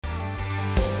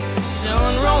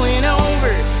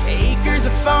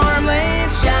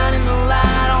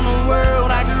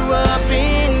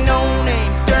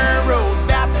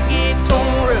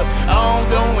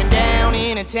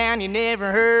you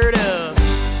never heard of.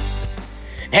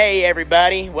 Hey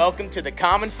everybody, welcome to the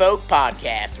Common Folk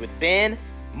Podcast with Ben,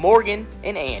 Morgan,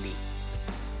 and Andy.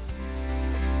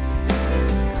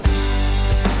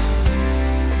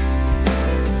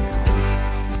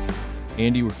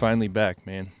 Andy, we're finally back,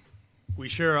 man. We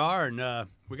sure are, and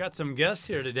we got some guests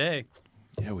here today.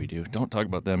 Yeah, we do. Don't talk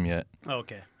about them yet.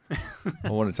 Okay.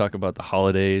 I want to talk about the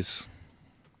holidays.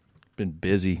 Been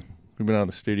busy. We've been out of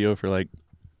the studio for like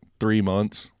 3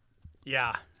 months.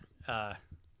 Yeah.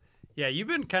 You've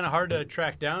been kind of hard to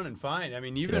track down and find. I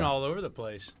mean, you've been all over the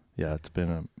place. Yeah, it's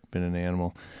been an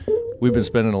animal. We've been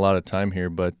spending a lot of time here,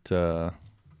 but not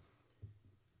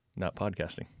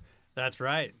podcasting. That's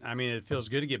right. I mean, it feels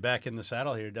good to get back in the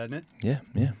saddle here, doesn't it?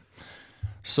 Yeah.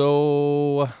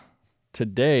 So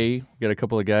today, we got a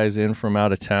couple of guys in from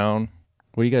out of town.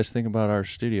 What do you guys think about our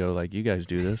studio? Like, you guys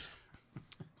do this?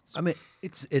 I mean,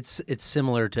 it's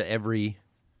similar to every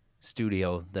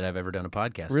studio that I've ever done a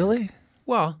podcast in. Really?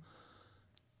 Well,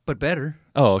 but better.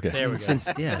 Oh, okay. There we go.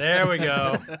 There we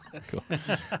go. Cool.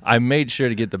 I made sure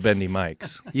to get the bendy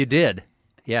mics. You did.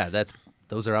 Yeah,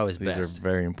 those are always These best. are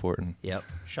very important. Yep.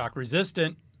 Shock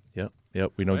resistant.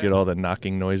 Yep. We don't get all the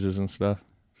knocking noises and stuff.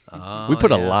 Oh, We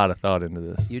put a yeah. lot of thought into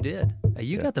this. You did.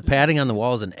 You got the padding on the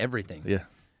walls and everything. Yeah.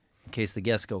 In case the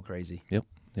guests go crazy. Yep.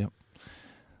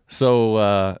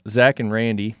 So Zach and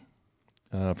Randy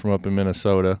from up in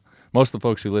Minnesota. Most of the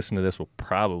folks who listen to this will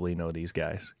probably know these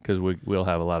guys because we'll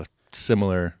have a lot of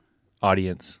similar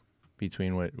audience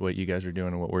between what you guys are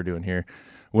doing and what we're doing here.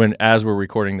 As we're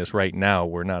recording this right now,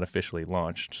 we're not officially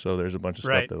launched, so there's a bunch of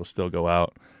stuff that will still go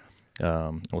out.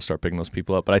 We'll start picking those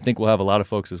people up. But I think we'll have a lot of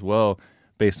folks as well,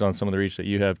 based on some of the reach that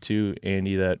you have too,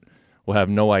 Andy, that will have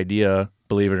no idea,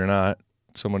 believe it or not,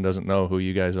 someone doesn't know who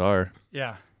you guys are.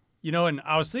 Yeah. And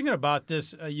I was thinking about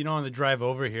this, on the drive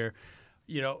over here.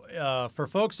 For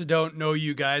folks that don't know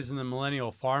you guys in the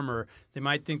Millennial Farmer, they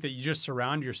might think that you just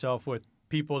surround yourself with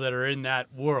people that are in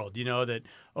that world, that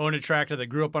own a tractor, that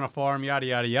grew up on a farm, yada,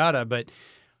 yada, yada. But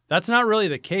that's not really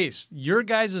the case. Your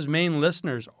guys' main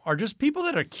listeners are just people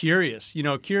that are curious.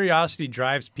 Curiosity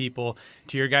drives people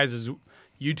to your guys'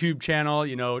 YouTube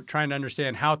channel, trying to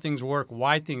understand how things work,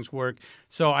 why things work.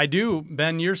 So I do,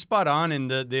 Ben, you're spot on in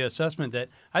the assessment that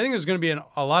I think there's going to be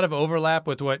a lot of overlap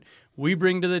with what we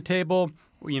bring to the table.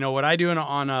 What I do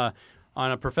on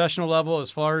a professional level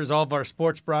as far as all of our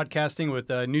sports broadcasting with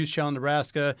News Channel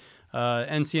Nebraska,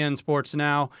 NCN Sports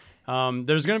Now.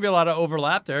 There's going to be a lot of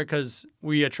overlap there because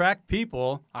we attract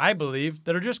people, I believe,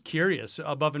 that are just curious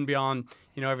above and beyond,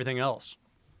 everything else.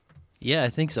 Yeah, I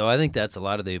think so. I think that's a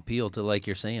lot of the appeal to, like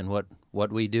you're saying,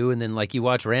 what we do. And then, like, you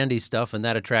watch Randy's stuff, and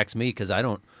that attracts me because I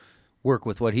don't work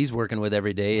with what he's working with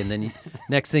every day. And then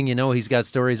next thing you know, he's got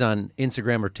stories on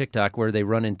Instagram or TikTok where they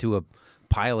run into a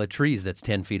pile of trees that's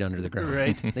 10 feet under the ground.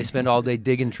 Right. They spend all day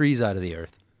digging trees out of the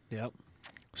earth. Yep.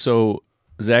 So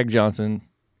Zach Johnson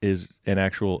is an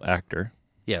actual actor.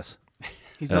 Yes.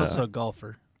 He's also a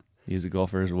golfer. He's a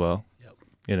golfer as well. Yep.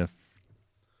 In a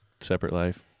separate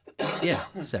life. Yeah,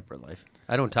 separate life.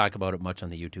 I don't talk about it much on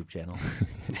the YouTube channel.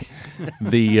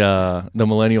 The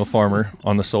Millennial Farmer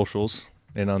on the socials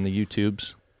and on the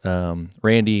YouTubes.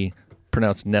 Randy,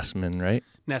 pronounced Nessman, right?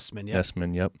 Nessman, yep.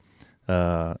 Nessman,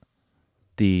 yep.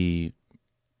 The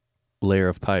layer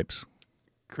of pipes.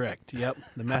 Correct. Yep.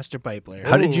 The master pipe layer.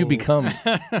 How did you become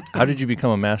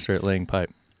a master at laying pipe?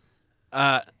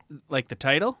 Like the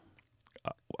title?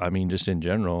 I mean, just in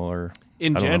general, or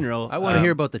In general. I want to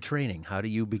hear about the training. How do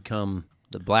you become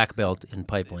the black belt in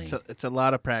pipe laying? It's a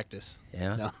lot of practice.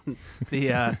 Yeah.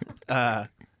 No.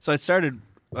 So I started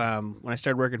when I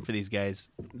started working for these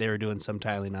guys. They were doing some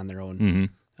tiling on their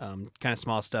own, kind of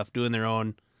small stuff, doing their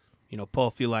own. Pull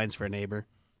a few lines for a neighbor,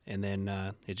 and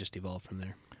then it just evolved from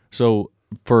there. So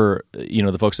for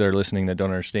the folks that are listening that don't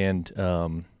understand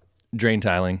drain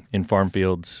tiling in farm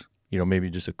fields, maybe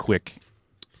just a quick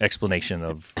explanation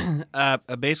of.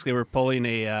 Basically, we're pulling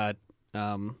a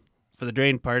for the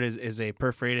drain part is a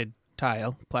perforated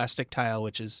tile, plastic tile,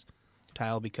 which is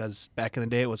tile because back in the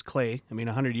day it was clay. I mean,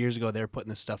 100 years ago they were putting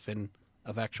this stuff in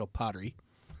of actual pottery.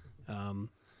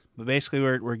 But basically,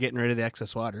 we're getting rid of the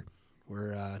excess water.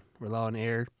 We're allowing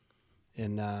air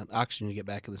and oxygen to get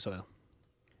back in the soil.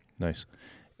 Nice.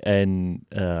 And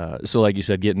so, like you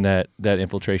said, getting that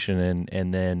infiltration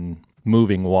and then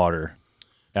moving water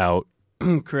out.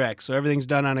 Correct. So everything's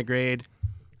done on a grade.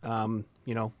 Water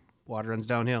runs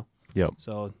downhill. Yep.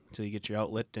 So until you get your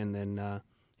outlet, and then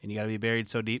and you got to be buried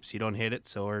so deep so you don't hit it.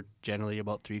 So we're generally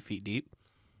about 3 feet deep,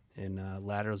 and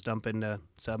laterals dump into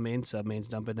submains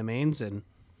dump into mains, and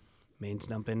mains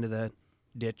dump into the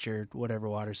ditch or whatever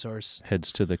water source.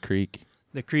 Heads to the creek.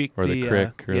 The creek. Or the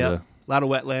creek. Or yep. A lot of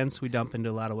wetlands. We dump into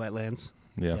a lot of wetlands.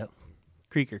 Yeah. Yep.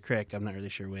 Creek or crick, I'm not really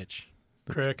sure which.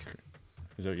 Crick.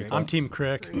 Is that what you I'm Team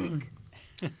Crick.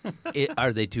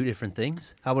 Are they two different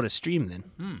things? How about a stream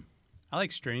then? I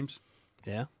like streams.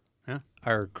 Yeah.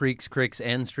 Are creeks, cricks,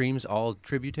 and streams all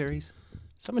tributaries?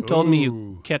 Someone told me Ooh.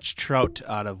 you catch trout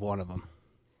out of one of them.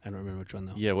 I don't remember which one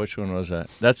though. Yeah, which one was that?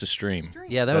 That's a stream.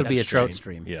 Yeah, that would That's be a a trout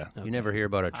stream. Yeah. You never hear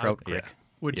about a trout creek.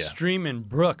 Would Yeah. stream and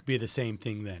brook be the same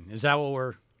thing then? Is that what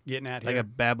we're getting at here? Like a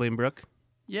babbling brook.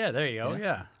 Yeah, there you go.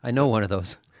 Yeah. I know one of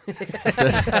those.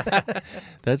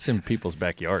 That's in people's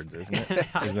backyards, isn't it?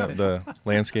 Isn't that the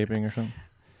landscaping or something?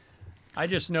 I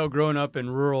just know growing up in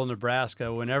rural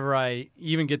Nebraska, whenever I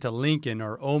even get to Lincoln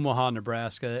or Omaha,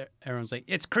 Nebraska, everyone's like,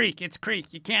 it's creek.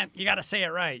 You got to say it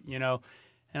right, you know?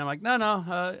 And I'm like,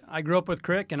 no, I grew up with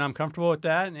crick and I'm comfortable with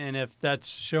that. And if that's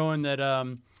showing that,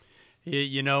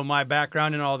 you know, my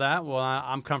background and all that, well,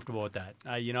 I'm comfortable with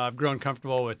that. You know, I've grown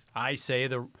comfortable with, I say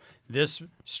this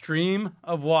stream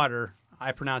of water,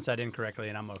 I pronounce that incorrectly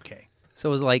and I'm okay.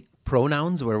 So is like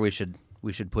pronouns where we should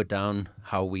put down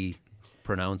how we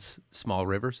pronounce small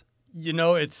rivers? You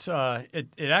know, it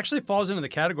actually falls into the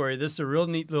category. This is a real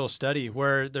neat little study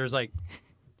where there's like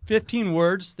 15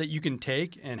 words that you can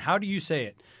take, and how do you say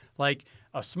it? Like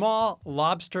a small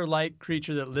lobster-like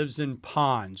creature that lives in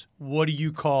ponds. What do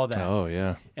you call that? Oh,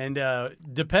 yeah. And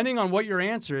depending on what your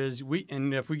answer is,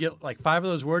 if we get like 5 of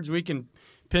those words, we can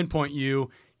pinpoint you.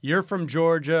 You're from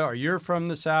Georgia, or you're from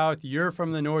the South, you're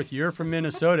from the North, you're from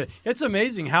Minnesota. It's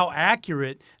amazing how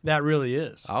accurate that really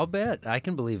is. I'll bet. I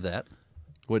can believe that.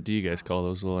 What do you guys call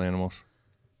those little animals?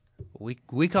 We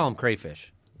call them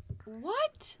crayfish.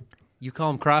 What? You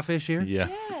call them crawfish here? Yeah.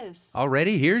 Yes.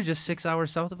 Already here, just 6 hours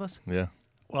south of us? Yeah.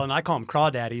 Well, and I call them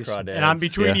crawdaddies. Crawdads, And I'm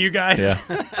between yeah. you guys.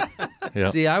 Yeah.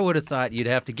 Yep. See, I would have thought you'd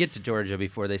have to get to Georgia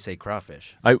before they say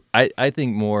crawfish. I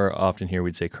think more often here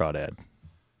we'd say crawdad.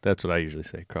 That's what I usually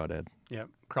say, crawdad. Yep,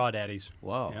 crawdaddies.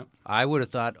 Whoa. Yep. I would have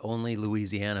thought only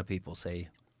Louisiana people say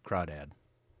crawdad.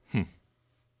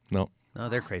 No, No,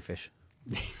 they're crayfish.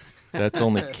 that's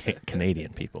only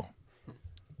Canadian people.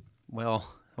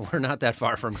 Well, we're not that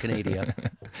far from Canada.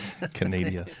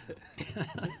 Canada.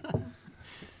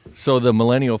 So the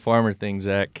millennial farmer thing,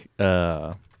 Zach,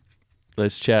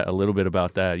 let's chat a little bit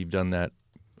about that. You've done that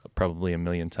probably a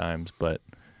million times, but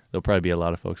there'll probably be a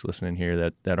lot of folks listening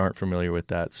here that aren't familiar with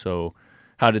that. So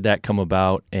how did that come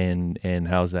about, and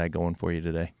how's that going for you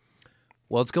today?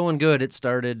 Well, it's going good. It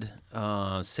started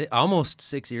almost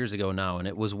 6 years ago now, and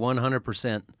it was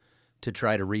 100% to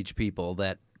try to reach people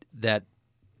that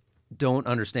don't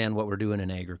understand what we're doing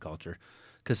in agriculture.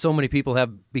 Because so many people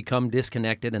have become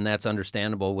disconnected, and that's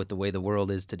understandable with the way the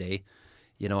world is today.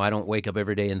 You know, I don't wake up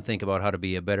every day and think about how to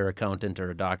be a better accountant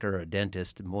or a doctor or a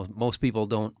dentist. Most people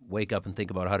don't wake up and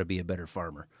think about how to be a better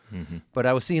farmer. Mm-hmm. But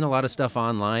I was seeing a lot of stuff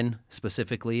online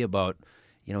specifically about,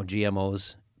 you know,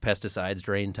 GMOs, pesticides,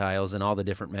 drain tiles, and all the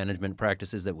different management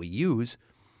practices that we use,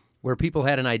 where people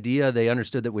had an idea, they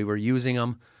understood that we were using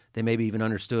them, they maybe even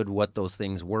understood what those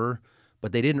things were,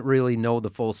 but they didn't really know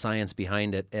the full science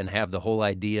behind it and have the whole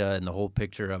idea and the whole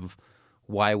picture of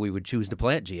why we would choose to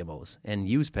plant GMOs and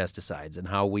use pesticides and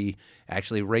how we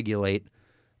actually regulate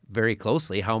very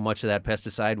closely how much of that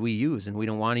pesticide we use. And we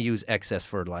don't want to use excess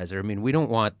fertilizer. I mean, we don't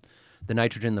want the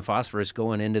nitrogen, the phosphorus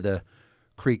going into the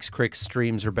creeks,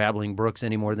 streams, or babbling brooks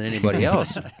any more than anybody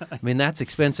else. I mean, that's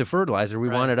expensive fertilizer. We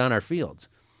want it on our fields.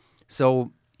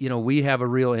 So, you know, we have a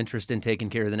real interest in taking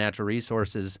care of the natural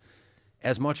resources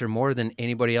as much or more than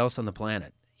anybody else on the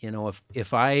planet. You know,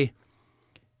 if I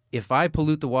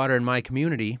pollute the water in my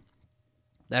community,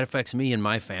 that affects me and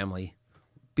my family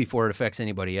before it affects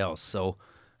anybody else. So,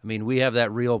 I mean, we have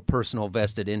that real personal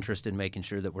vested interest in making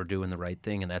sure that we're doing the right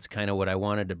thing, and that's kind of what I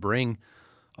wanted to bring,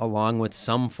 along with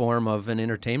some form of an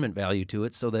entertainment value to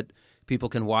it so that people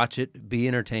can watch it, be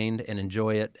entertained, and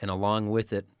enjoy it, and along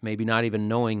with it, maybe not even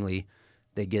knowingly,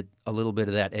 they get a little bit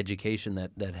of that education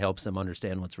that helps them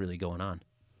understand what's really going on.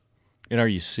 And are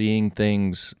you seeing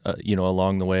things, you know,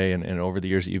 along the way and over the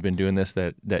years that you've been doing this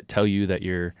that tell you that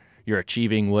you're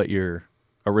achieving what your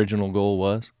original goal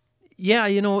was? Yeah,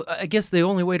 you know, I guess the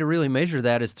only way to really measure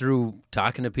that is through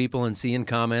talking to people and seeing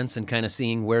comments and kind of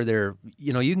seeing where they're,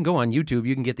 you know, you can go on YouTube,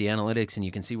 you can get the analytics and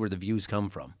you can see where the views come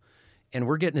from. And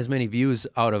we're getting as many views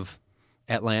out of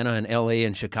Atlanta and LA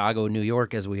and Chicago, New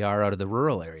York as we are out of the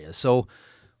rural areas. So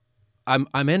I'm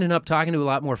ending up talking to a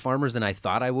lot more farmers than I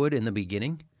thought I would in the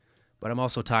beginning. But I'm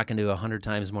also talking to 100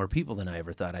 times more people than I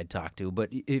ever thought I'd talk to. But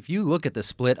if you look at the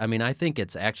split, I mean, I think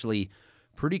it's actually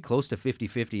pretty close to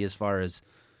 50-50 as far as,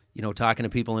 you know, talking to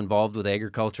people involved with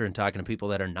agriculture and talking to people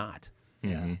that are not.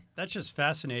 Yeah, that's just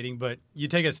fascinating. But you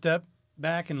take a step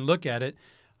back and look at it.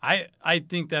 I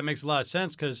think that makes a lot of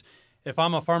sense because if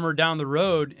I'm a farmer down the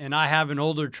road and I have an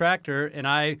older tractor and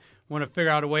I want to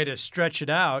figure out a way to stretch it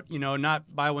out,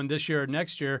 not buy one this year or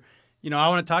next year, I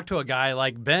want to talk to a guy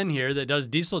like Ben here that does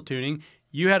diesel tuning.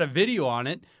 You had a video on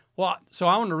it. Well, so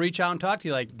I want to reach out and talk to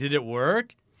you. Like, did it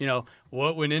work?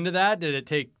 What went into that? Did it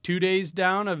take 2 days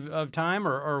down of time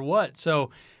or what?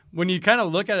 So when you kind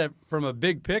of look at it from a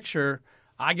big picture,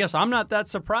 I guess I'm not that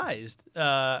surprised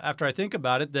after I think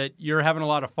about it that you're having a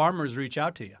lot of farmers reach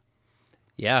out to you.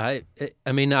 Yeah,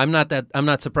 I mean, I'm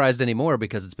not surprised anymore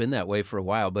because it's been that way for a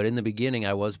while. But in the beginning,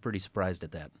 I was pretty surprised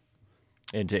at that.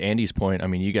 And to Andy's point, I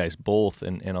mean, you guys both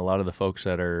and a lot of the folks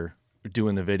that are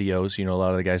doing the videos, a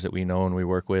lot of the guys that we know and we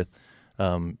work with,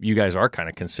 you guys are kind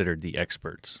of considered the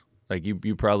experts. Like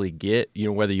you probably get,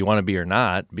 whether you want to be or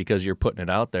not, because you're putting it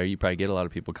out there, you probably get a lot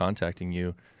of people contacting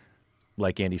you.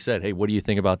 Like Andy said, hey, what do you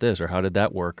think about this? Or how did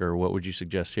that work? Or what would you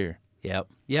suggest here? Yep.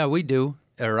 Yeah, we do.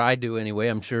 Or I do anyway.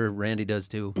 I'm sure Randy does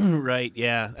too. Right,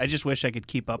 yeah. I just wish I could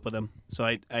keep up with them. So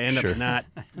I end Sure. up not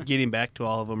getting back to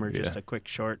all of them or just a quick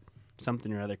short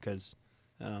something or other because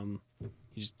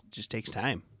it just takes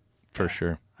time. For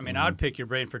sure. I mean, I'd pick your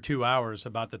brain for 2 hours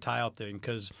about the tile thing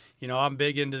because, I'm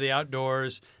big into the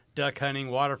outdoors, duck hunting,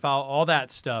 waterfowl, all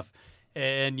that stuff.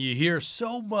 And you hear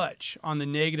so much on the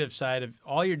negative side of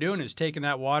all you're doing is taking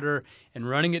that water and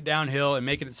running it downhill and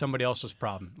making it somebody else's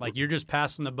problem. Like you're just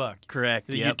passing the buck. Correct.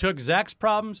 You Yep. took Zach's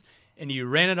problems and you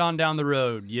ran it on down the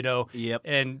road, Yep.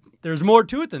 And there's more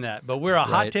to it than that. But we're a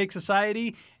hot Right. take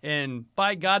society, and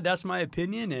by God, that's my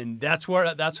opinion, and that's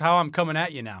how I'm coming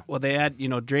at you now. Well, they add,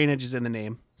 drainage is in the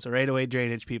name. So right away,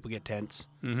 drainage, people get tense.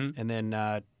 Mm-hmm. And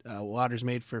then water's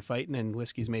made for fighting and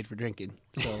whiskey's made for drinking.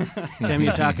 So anytime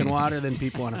you're talking water, then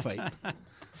people want to fight.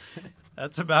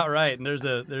 That's about right. And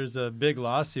there's a big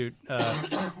lawsuit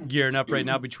gearing up right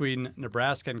now between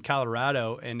Nebraska and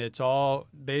Colorado, and it's all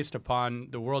based upon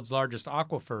the world's largest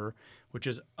aquifer, which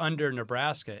is under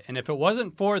Nebraska. And if it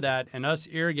wasn't for that and us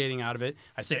irrigating out of it,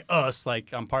 I say us like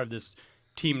I'm part of this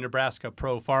Team Nebraska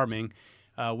Pro Farming,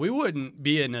 we wouldn't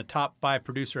be in the top 5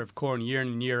 producer of corn year in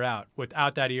and year out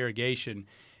without that irrigation.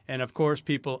 And of course,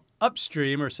 people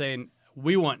upstream are saying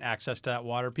we want access to that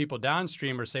water. People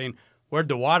downstream are saying, where'd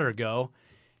the water go?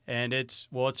 And it's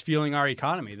fueling our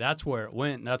economy. That's where it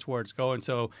went. And that's where it's going.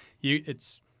 So you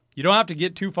don't have to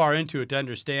get too far into it to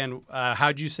understand.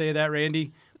 How'd you say that,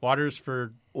 Randy? Water's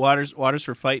for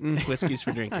fighting, whiskey's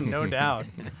for drinking. no doubt.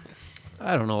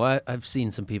 I don't know. I've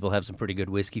seen some people have some pretty good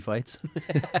whiskey fights.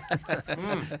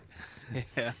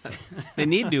 Yeah. They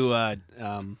need to.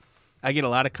 I get a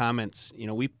lot of comments.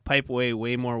 We pipe away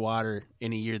way more water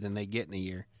in a year than they get in a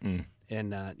year. Mm.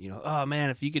 And, oh, man,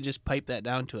 if you could just pipe that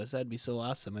down to us, that'd be so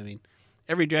awesome. I mean,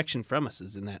 every direction from us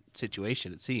is in that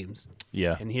situation, it seems.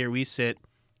 Yeah. And here we sit,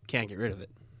 can't get rid of it.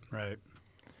 Right.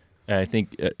 And I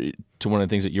think to one of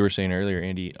the things that you were saying earlier,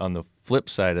 Andy, on the flip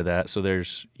side of that, so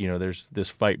there's this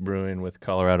fight brewing with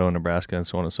Colorado and Nebraska and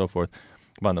so on and so forth.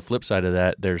 But on the flip side of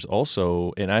that, there's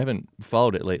also, and I haven't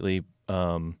followed it lately,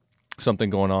 something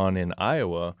going on in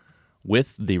Iowa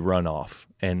with the runoff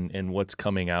and what's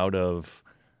coming out of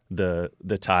the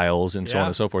tiles and so on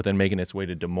and so forth and making its way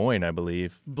to Des Moines, I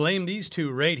believe. Blame these two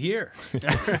right here.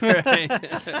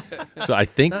 So I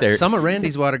think they're Some of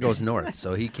Randy's water goes north,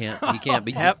 so he can't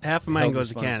be Half of mine held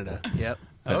goes to responsible. Canada. Yep.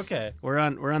 Okay. We're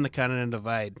on the continental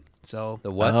divide. So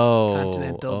The what?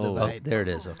 Continental Oh, divide. there it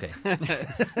is. Okay.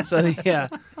 So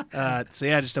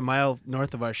just a mile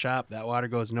north of our shop, that water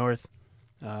goes north,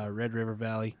 Red River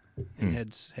Valley, and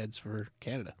heads for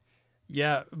Canada.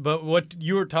 Yeah, but what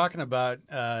you were talking about,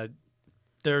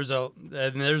 there's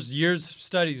years of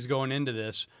studies going into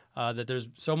this, that there's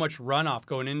so much runoff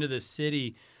going into the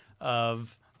city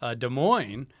of Des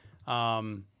Moines.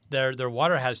 Their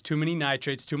water has too many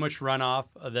nitrates, too much runoff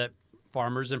that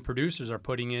farmers and producers are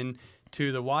putting in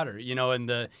to the water. And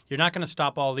you're not going to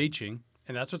stop all leaching,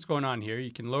 and that's what's going on here.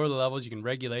 You can lower the levels, you can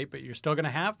regulate, but you're still going to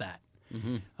have that.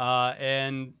 Mm-hmm.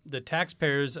 And the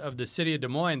taxpayers of the city of Des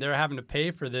Moines, they're having to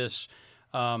pay for this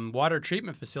water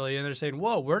treatment facility, and they're saying,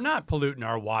 whoa, we're not polluting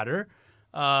our water.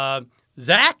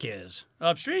 Zach is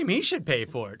upstream. He should pay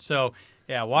for it. So,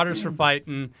 yeah, water's for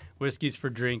fighting, whiskey's for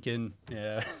drinking.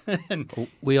 Yeah.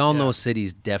 We all know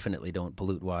cities definitely don't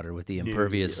pollute water with the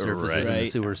impervious surfaces and the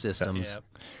Right. sewer systems.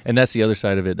 Yeah. And that's the other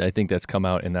side of it. I think that's come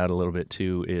out in that a little bit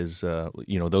too is,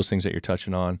 those things that you're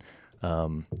touching on,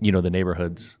 the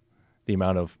neighborhoods, the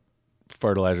amount of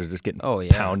fertilizers that's getting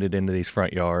pounded into these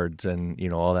front yards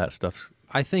and, all that stuff.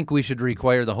 I think we should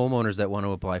require the homeowners that want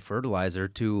to apply fertilizer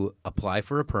to apply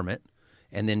for a permit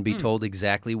and then be told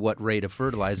exactly what rate of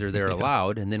fertilizer they're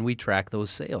allowed, and then we track those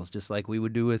sales just like we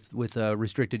would do with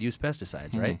restricted use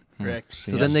pesticides, right? Correct.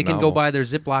 So then they can go buy their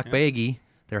Ziploc baggie,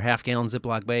 their half-gallon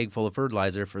Ziploc bag full of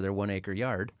fertilizer for their 1 acre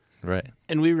yard. Right.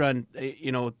 And we run,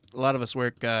 a lot of us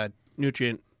work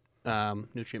nutrient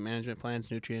management plans,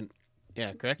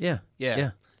 correct? Yeah.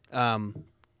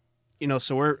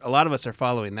 So a lot of us are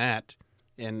following that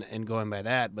and going by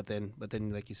that, but then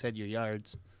like you said, your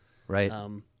yards. Right.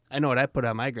 I know what I put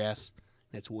on my grass,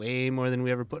 and it's way more than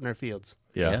we ever put in our fields.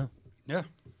 Yeah. Yeah.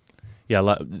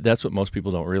 Yeah, that's what most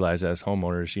people don't realize as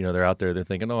homeowners. They're out there, they're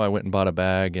thinking, oh, I went and bought a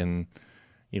bag and,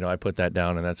 I put that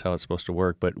down and that's how it's supposed to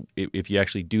work. But if you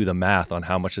actually do the math on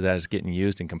how much of that is getting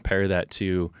used and compare that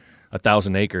to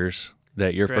 1,000 acres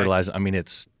that you're Correct. fertilizing, I mean,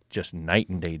 it's just night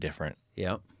and day different.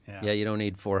 Yeah. Yeah, you don't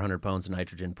need 400 pounds of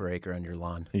nitrogen per acre on your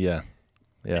lawn. Yeah.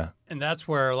 And that's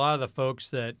where a lot of the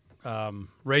folks that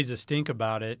raise a stink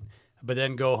about it, but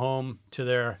then go home to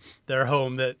their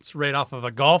home that's right off of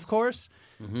a golf course,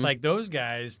 like those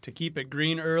guys, to keep it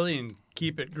green early and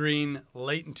keep it green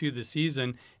late into the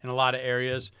season in a lot of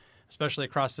areas, especially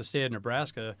across the state of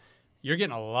Nebraska, you're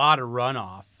getting a lot of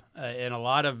runoff. And a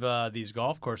lot of these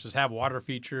golf courses have water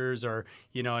features or,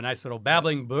 a nice little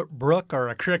babbling brook or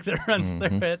a creek that runs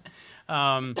through it.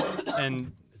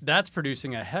 And that's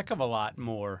producing a heck of a lot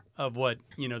more of what,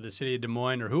 the city of Des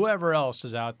Moines or whoever else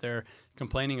is out there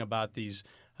complaining about these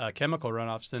chemical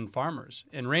runoffs than farmers.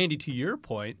 And Randy, to your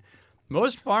point,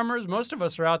 most of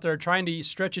us are out there trying to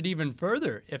stretch it even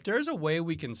further. If there's a way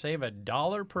we can save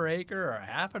 $1 per acre or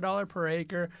 $0.50 per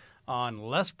acre on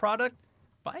less product,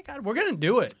 by God, we're going to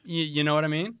do it. You know what I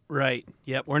mean? Right.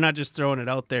 Yep. We're not just throwing it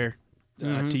out there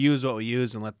to use what we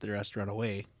use and let the rest run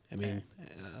away. I mean,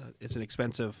 it's an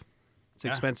expensive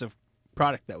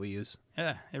product that we use.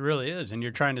 Yeah, it really is. And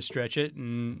you're trying to stretch it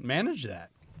and manage that.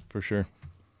 For sure.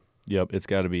 Yep, it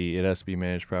has to be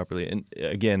managed properly. And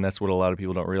again, that's what a lot of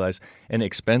people don't realize. And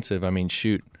expensive, I mean,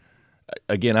 shoot.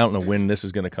 Again, I don't know when this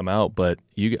is going to come out, but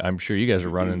I'm sure you guys are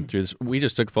running through this. We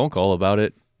just took a phone call about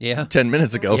it 10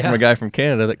 minutes ago from a guy from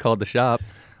Canada that called the shop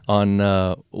on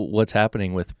what's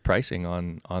happening with pricing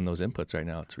on those inputs right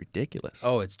now. It's ridiculous.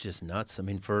 Oh, it's just nuts. I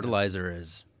mean, fertilizer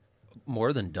is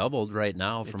more than doubled right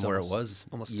now from where it was.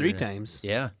 Almost 3 times.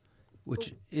 Yeah,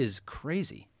 which is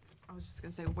crazy. I was just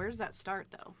going to say, where does that start,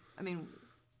 though? I mean,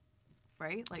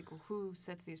 right? Like, who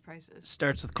sets these prices?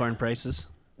 Starts with corn prices.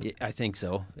 Yeah, I think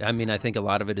so. I mean, I think a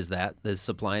lot of it is that the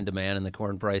supply and demand and the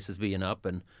corn prices being up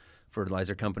and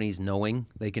fertilizer companies knowing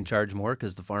they can charge more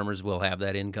because the farmers will have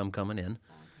that income coming in.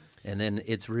 And then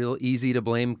it's real easy to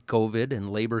blame COVID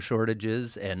and labor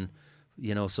shortages and,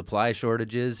 supply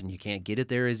shortages, and you can't get it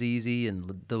there as easy,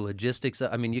 and the logistics.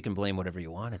 I mean, you can blame whatever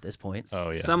you want at this point. Oh,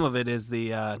 yeah. Some of it is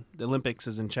the Olympics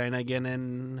is in China again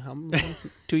in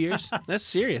 2 years. That's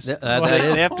serious. That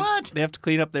is. They have to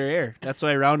clean up their air. That's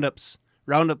why Roundup's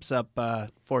up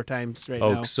 4 times right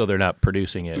now. So they're not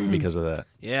producing it because of that.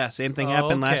 Yeah, same thing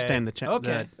happened last time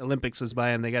the Olympics was by,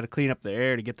 and they got to clean up their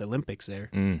air to get the Olympics there.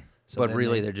 So but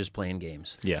really, they're just playing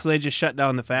games. Yeah. So they just shut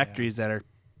down the factories that are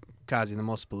causing the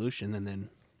most pollution, and then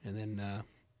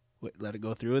let it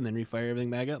go through, and then refire everything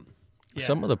back up. Yeah.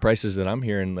 Some of the prices that I'm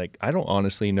hearing, I don't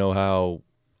honestly know how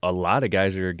a lot of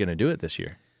guys are going to do it this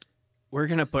year. We're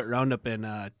gonna put Roundup in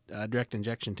a direct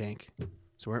injection tank,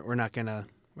 so we're not gonna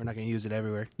use it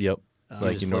everywhere. Yep,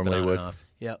 like just you flip it normally on would. and off.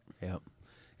 Yep.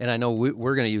 And I know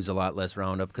we're going to use a lot less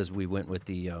Roundup because we went with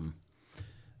the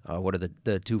what are the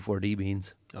 2,4-D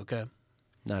beans? Okay.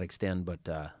 Not Extend, but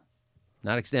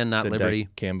not Extend, not The Liberty.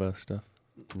 dicamba stuff.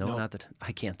 No, Nope. not that.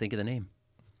 I can't think of the name.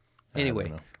 I don't Anyway,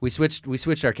 know. we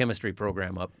switched our chemistry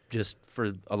program up just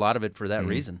for a lot of it for that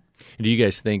reason. Do you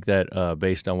guys think that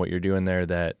based on what you're doing there,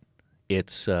 that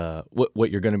it's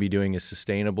what you're going to be doing is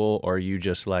sustainable, or are you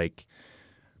just going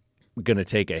to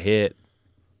take a hit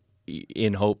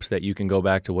in hopes that you can go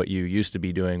back to what you used to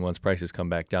be doing once prices come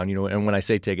back down? And when I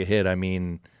say take a hit, I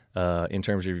mean in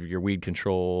terms of your weed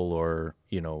control or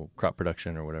crop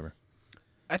production or whatever.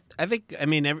 I think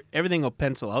everything will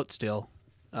pencil out still,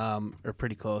 or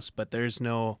pretty close. But there's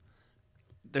not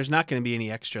going to be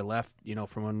any extra left.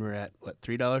 From when we're at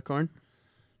 $3 corn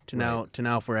to now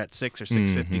if we're at $6 or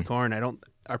 $6.50 corn.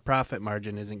 Our profit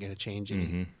margin isn't going to change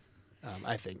any.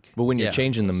 I think. But when you're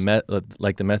changing the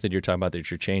method you're talking about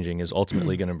that you're changing is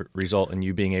ultimately going to result in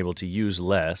you being able to use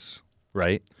less,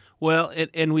 right? Well,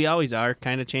 and we always are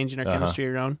kind of changing our chemistry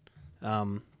around,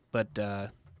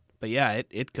 but yeah,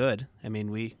 it could. I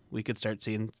mean, we could start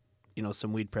seeing,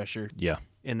 some weed pressure. Yeah.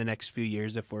 In the next few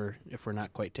years, if we're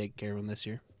not quite taking care of them this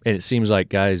year. And it seems like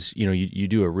guys, you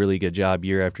do a really good job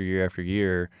year after year after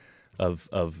year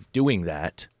of doing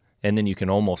that. And then you can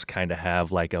almost kind of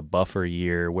have like a buffer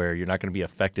year where you're not going to be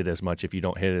affected as much if you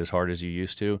don't hit it as hard as you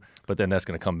used to, but then that's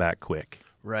going to come back quick.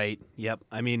 Right. Yep.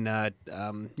 I mean,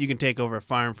 you can take over a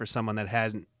farm for someone that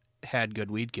hadn't had good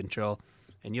weed control,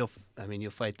 and you'll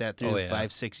fight that through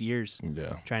 5-6 years,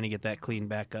 trying to get that clean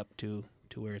back up to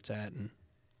where it's at. And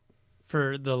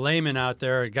for the layman out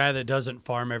there, a guy that doesn't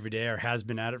farm every day or has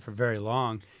been at it for very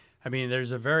long, I mean,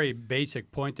 there's a very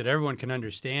basic point that everyone can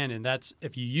understand, and that's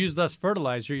if you use less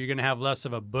fertilizer, you're going to have less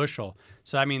of a bushel.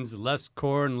 So that means less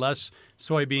corn, less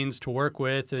soybeans to work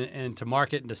with and to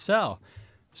market and to sell.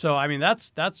 So, I mean,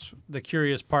 that's the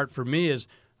curious part for me is,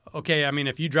 okay, I mean,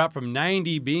 if you drop from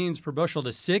 90 beans per bushel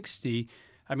to 60,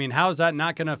 I mean, how is that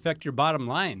not going to affect your bottom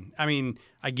line? I mean,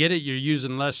 I get it, you're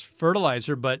using less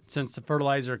fertilizer, but since the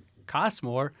fertilizer costs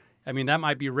more, I mean, that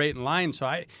might be right in line. So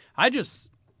I just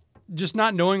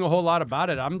not knowing a whole lot about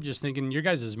it, I'm just thinking your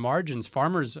guys' margins,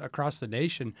 farmers across the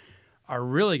nation, are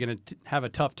really going to have a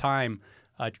tough time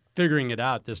figuring it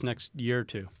out this next year or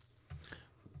two.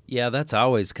 Yeah, that's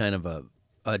always kind of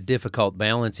a difficult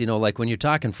balance. You know, like when you're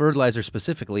talking fertilizer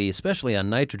specifically, especially on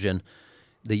nitrogen,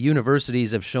 the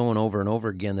universities have shown over and over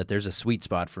again that there's a sweet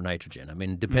spot for nitrogen. I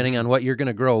mean, depending on what you're going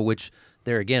to grow, which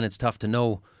there again, it's tough to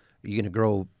know. You're going to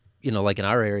grow, you know, like in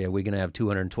our area, we're going to have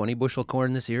 220 bushel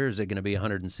corn this year. Or is it going to be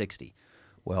 160?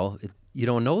 Well, you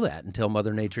don't know that until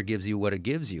Mother Nature gives you what it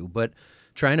gives you. But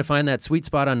trying to find that sweet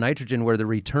spot on nitrogen where the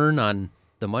return on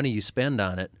the money you spend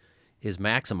on it is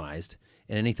maximized,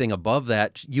 and anything above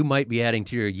that, you might be adding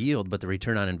to your yield, but the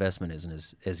return on investment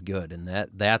isn't as good. And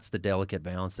that's the delicate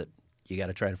balance that you got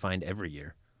to try to find every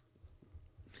year.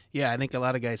 Yeah, I think a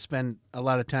lot of guys spend a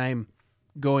lot of time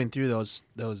going through those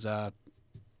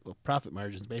profit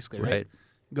margins, basically, right?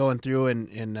 Going through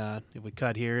and if we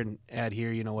cut here and add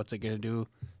here, you know, what's it going to do?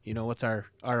 You know, what's our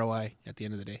ROI at the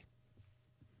end of the day?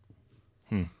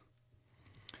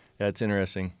 Yeah, it's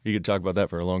interesting. You could talk about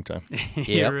that for a long time.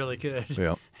 You really could.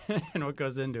 Yeah. And what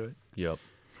goes into it. Yep.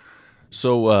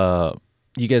 So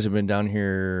you guys have been down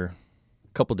here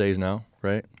a couple days now,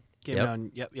 right? Came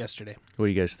down, yesterday. What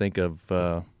do you guys think of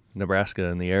Nebraska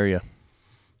and the area?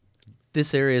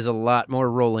 This area is a lot more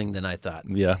rolling than I thought.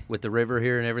 Yeah. With the river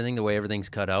here and everything, the way everything's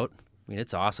cut out, I mean,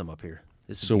 it's awesome up here.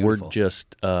 This is so beautiful. We're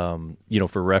just,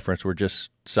 for reference, we're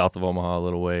just south of Omaha a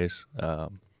little ways,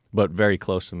 but very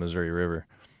close to the Missouri River.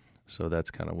 So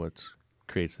that's kind of what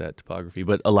creates that topography.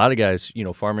 But a lot of guys,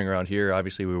 farming around here,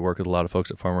 obviously we work with a lot of folks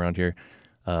that farm around here.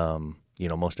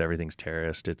 Most everything's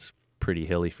terraced. It's pretty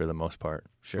hilly for the most part.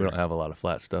 Sure. We don't have a lot of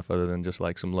flat stuff other than just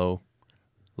like some low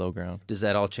ground. Does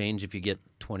that all change if you get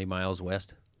 20 miles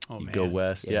west? Oh, you man. go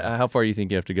west. Yeah. How far do you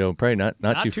think you have to go? Probably not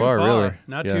too far, far, really.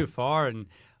 Not too far. And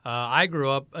I grew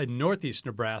up in northeast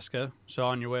Nebraska, so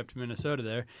on your way up to Minnesota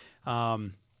there.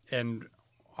 And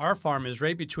our farm is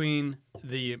right between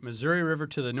the Missouri River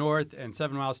to the north and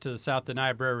 7 miles to the south, the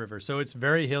Niobrara River. So it's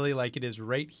very hilly like it is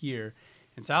right here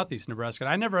in southeast Nebraska.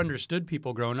 And I never understood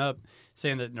people growing up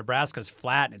saying that Nebraska's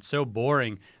flat and it's so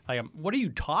boring. Like, what are you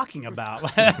talking about?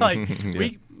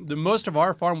 Most of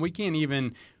our farm, we can't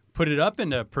even put it up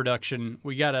into production.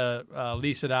 We got to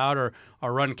lease it out or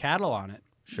run cattle on it.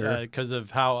 Sure. Because of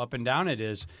how up and down it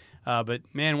is. But,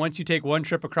 man, once you take one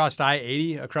trip across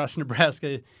I-80 across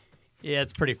Nebraska, yeah,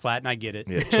 it's pretty flat, and I get it.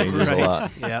 Yeah, it changes a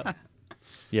lot. Yeah.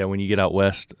 Yeah, when you get out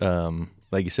west,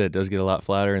 like you said, it does get a lot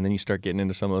flatter, and then you start getting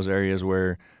into some of those areas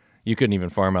where you couldn't even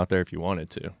farm out there if you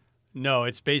wanted to. No,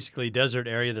 it's basically desert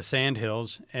area, the sand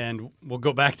hills, and we'll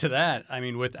go back to that. I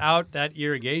mean, without that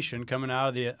irrigation coming out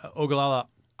of the Ogallala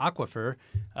aquifer,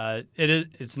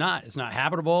 it's not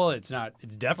habitable. It's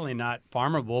definitely not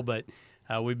farmable, but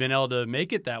we've been able to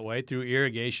make it that way through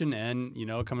irrigation and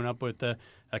coming up with a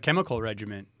chemical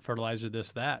regimen, fertilizer,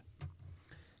 this, that.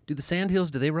 Do the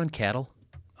sandhills, do they run cattle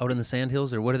out in the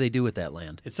sandhills, or what do they do with that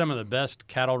land? It's some of the best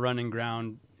cattle running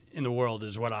ground in the world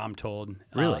is what I'm told.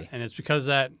 Really? And it's because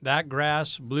that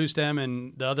grass, blue stem,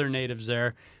 and the other natives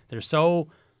there, they're so,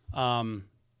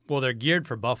 they're geared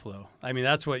for buffalo. I mean,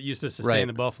 that's what used to sustain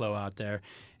the buffalo out there.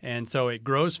 And so it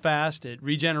grows fast, it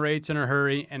regenerates in a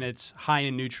hurry, and it's high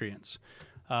in nutrients.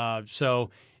 So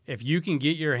if you can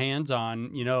get your hands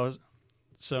on,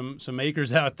 some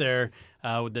acres out there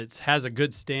that has a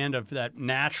good stand of that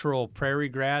natural prairie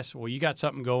grass, well, you got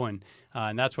something going,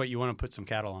 and that's what you want to put some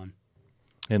cattle on.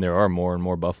 And there are more and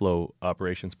more buffalo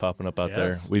operations popping up out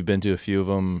there. We've been to a few of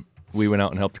them. We went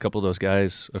out and helped a couple of those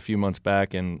guys a few months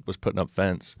back and was putting up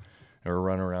fence. And we're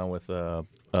running around with a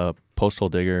post hole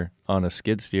digger on a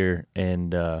skid steer,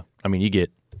 and you get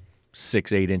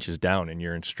 6-8 inches down, and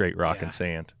you're in straight rock and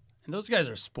sand. And those guys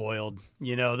are spoiled,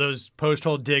 those post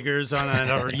hole diggers on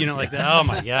it, or like that. Oh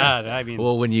my God! I mean,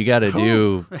 well, when you got to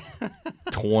do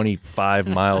 25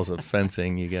 miles of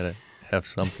fencing. You got to have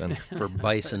something. For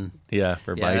bison. Yeah,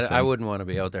 for Yeah, bison. I wouldn't want to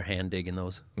be out there hand digging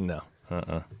those. No.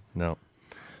 No.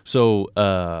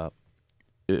 So,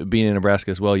 being in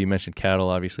Nebraska as well, you mentioned cattle.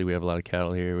 Obviously, we have a lot of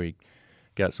cattle here. We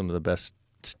got some of the best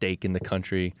steak in the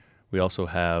country. We also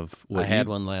have... I had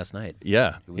one last night.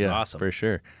 Yeah. It was awesome. For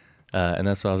sure. And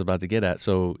that's what I was about to get at.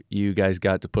 So you guys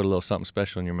got to put a little something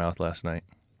special in your mouth last night.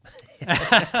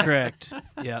 Correct.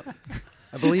 Yep.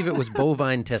 I believe it was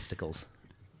bovine testicles.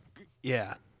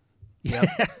 Yeah. Yep.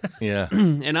 Yeah.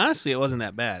 And honestly, it wasn't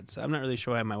that bad. So I'm not really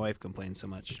sure why my wife complains so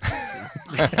much.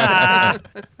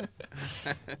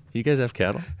 You guys have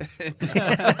cattle?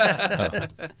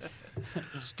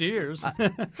 Steers.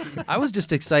 I was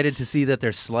just excited to see that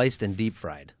they're sliced and deep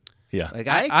fried. Yeah. Like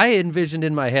I envisioned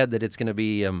in my head that it's going to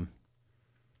be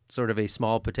sort of a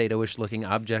small potato-ish looking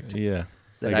object Yeah.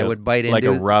 that Like I would bite into. Like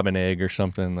a robin egg or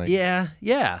something. Like Yeah.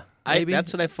 Maybe.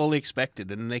 That's what I fully expected.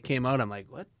 And when they came out, I'm like,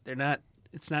 what? They're not,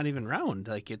 it's not even round.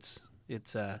 Like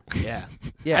yeah.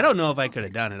 Yeah. I don't know if I could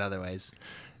have done it otherwise.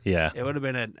 Yeah. It would have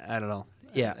been I don't know.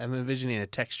 Yeah. I'm envisioning a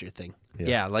texture thing.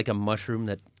 Yeah, like a mushroom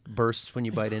that bursts when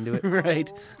you bite into it.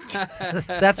 Right.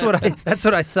 That's what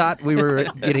I thought we were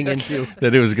getting into.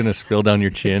 That it was going to spill down your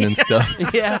chin and stuff.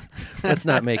 Yeah. Let's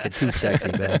not make it too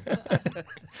sexy, Ben.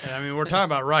 I mean, we're talking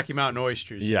about Rocky Mountain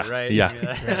oysters, Yeah. here, right?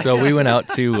 Yeah. So we went out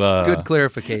to... Good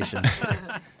clarification.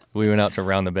 We went out to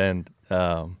Round the Bend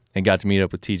and got to meet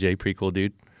up with TJ. Pretty cool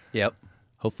dude. Yep.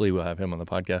 Hopefully we'll have him on the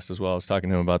podcast as well. I was talking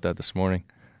to him about that this morning.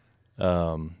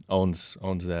 Owns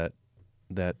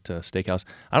that steakhouse.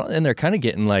 And they're kind of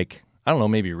getting like, I don't know,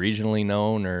 maybe regionally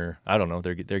known, or I don't know.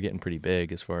 They're getting pretty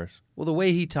big as far as. Well, the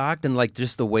way he talked and like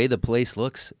just the way the place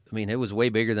looks, I mean, it was way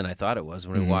bigger than I thought it was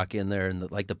when we walk in there, and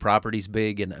the property's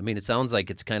big, and I mean, it sounds like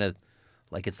it's kind of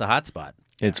like it's the hot spot.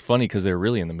 It's funny because they're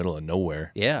really in the middle of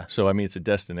nowhere. Yeah. So I mean, it's a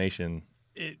destination.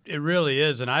 It really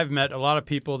is, and I've met a lot of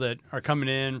people that are coming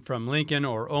in from Lincoln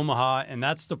or Omaha, and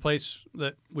that's the place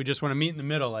that we just want to meet in the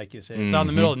middle, like you say. It's out in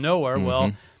the middle of nowhere.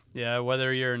 Well, yeah,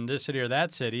 whether you're in this city or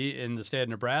that city in the state of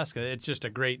Nebraska, it's just a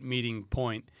great meeting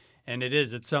point, and it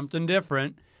is. It's something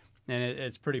different, and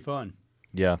it's pretty fun.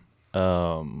 Yeah.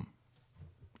 And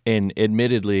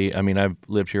admittedly, I mean, I've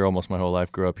lived here almost my whole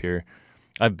life, grew up here.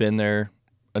 I've been there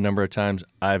a number of times.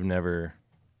 I've never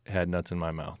had nuts in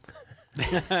my mouth.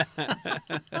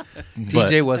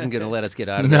 TJ wasn't going to let us get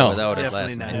out of there without it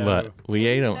last definitely night. not. But we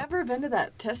ate them. Never been to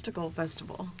that testicle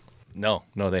festival. No,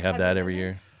 they have that every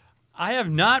year. I have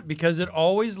not, because it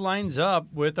always lines up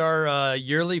with our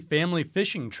yearly family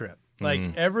fishing trip.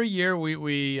 Like every year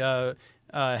we head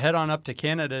on up to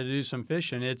Canada to do some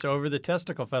fishing. It's over the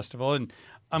Testicle Festival, and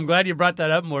I'm glad you brought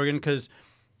that up, Morgan, because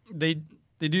they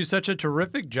do such a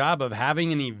terrific job of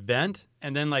having an event,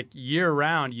 and then like year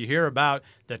round you hear about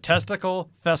the Testicle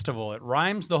Festival. It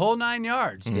rhymes the whole 9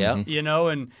 yards. Yeah. You know,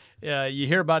 and you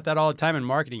hear about that all the time in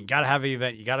marketing. You got to have an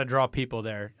event. You got to draw people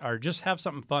there, or just have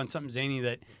something fun, something zany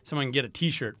that someone can get a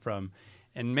T-shirt from.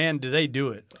 And man, do they do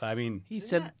it! I mean, He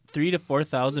said 3,000 to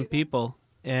 4,000 people,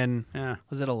 and yeah,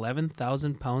 was it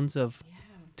 11,000 pounds of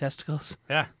testicles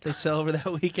yeah. they sell over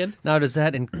that weekend? Now, does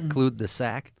that include the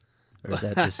sack? Or is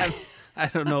that just, I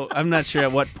don't know. I'm not sure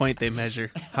at what point they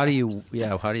measure. how do you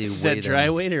Is weigh that dry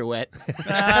them? weight or wet?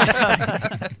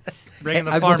 Bringing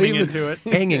the I farming believe it's into it.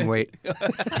 hanging weight. But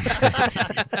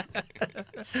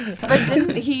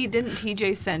didn't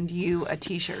TJ send you a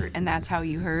T-shirt, and that's how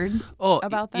you heard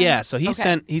about that? Yeah, so he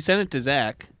Okay. sent it to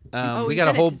Zach. we he got a sent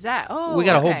it whole to Zach. Oh, we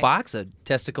got a whole okay. box of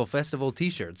Testicle Festival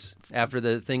T-shirts after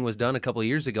the thing was done a couple of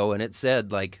years ago, and it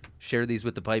said like share these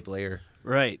with the pipe layer.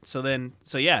 Right. So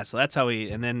that's how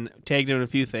and then tagged him in a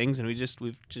few things, and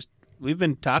we've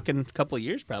been talking a couple of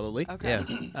years probably. Okay.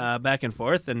 Yeah. Back and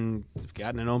forth, and we've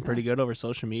gotten to know him pretty good over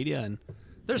social media, and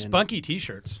They're spunky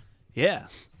T-shirts. yeah.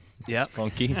 Yep.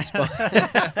 Funky.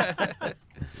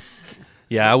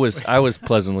 Yeah, I was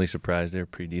pleasantly surprised. They were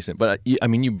pretty decent. But I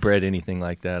mean, you bread anything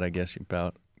like that, I guess you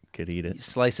about could eat You it.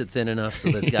 slice it thin enough so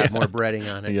that it's got more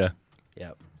breading on it. Yeah,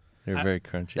 Yep. they're very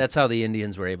crunchy. That's how the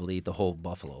Indians were able to eat the whole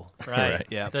buffalo. Right. Right.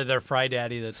 Yeah. They're fry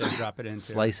daddy that they drop it into.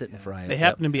 Slice it and fry it. They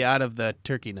happen to be out of the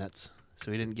turkey nuts,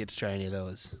 so we didn't get to try any of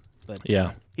those. But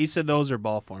Yeah. he said those are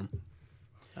ball form.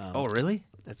 Oh, really?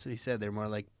 That's what he said. They're more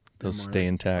like Those more stay Like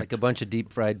intact. a bunch of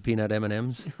deep fried peanut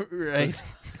M&Ms. right.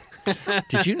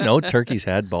 Did you know turkeys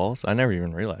had balls? I never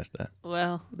even realized that.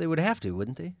 Well, They would have to,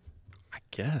 wouldn't they? I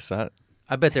guess. I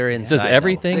bet they're inside. Does though.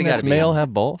 everything They that's gotta be male in.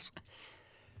 have balls?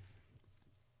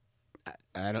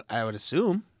 I would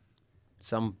assume.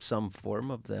 some form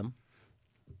of them?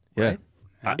 Yeah.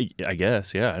 Right? I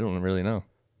guess. Yeah. I don't really know.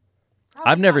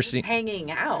 Probably I've never not just seen-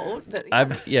 hanging out. But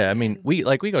I mean, we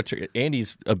go.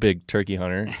 Andy's a big turkey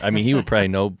hunter. I mean, he would probably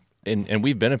know, and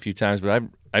we've been a few times. But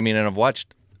and I've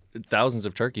watched thousands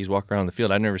of turkeys walk around the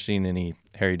field. I've never seen any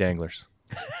hairy danglers.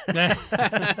 No,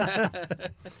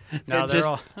 they're just-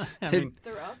 all. I mean,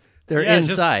 they're up. They're yeah,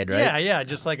 inside, just, right? Yeah,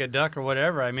 just like a duck or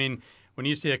whatever. I mean, when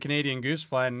you see a Canadian goose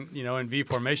flying, in V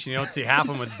formation, you don't see half of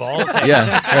them with balls. Yeah,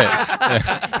 right.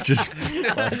 Yeah. Just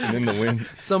flapping in the wind.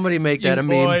 Somebody make that a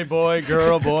meme. Boy,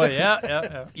 girl, boy.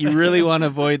 Yeah. You really want to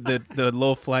avoid the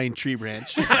low flying tree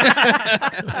branch.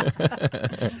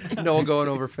 No going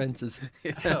over fences.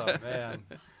 Oh man.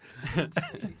 I'll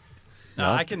No,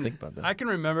 have I to can think about that. I can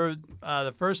remember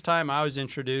the first time I was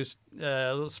introduced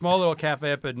small little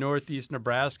cafe up in northeast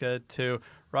Nebraska to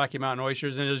Rocky Mountain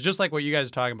oysters, and it was just like what you guys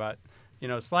are talking about.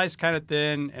 Sliced kind of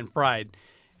thin and fried.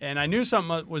 And I knew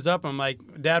something was up. I'm like,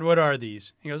 Dad, what are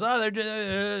these? He goes, they're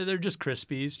just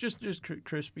Crispies, just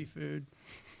crispy food.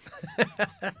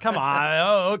 Come on,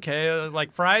 oh okay,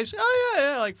 like fries? Oh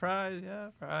yeah, like fries, yeah,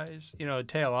 fries.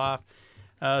 Tail off.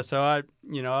 So I'd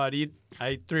eat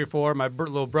 3 or 4. My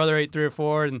little brother ate 3 or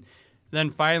 4, and then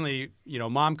finally,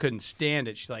 Mom couldn't stand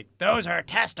it. She's like, "Those are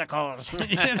testicles." She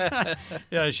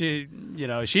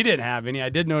didn't have any. I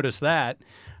did notice that.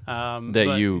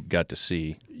 But, You got to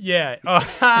see. yeah. Oh.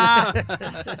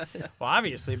 Well,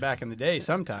 obviously, back in the day,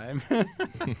 sometime.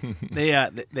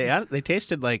 They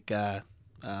tasted like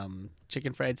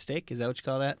chicken fried steak. Is that what you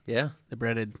call that? Yeah. The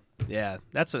breaded. Yeah,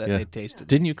 that's what Yeah. they tasted.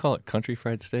 Didn't you call it country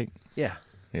fried steak? Yeah.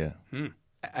 Yeah,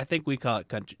 I think we call it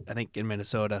country. I think in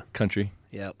Minnesota. country.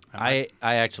 Yep. I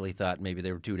actually thought maybe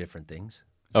they were 2 different things.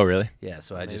 Oh, really? Yeah,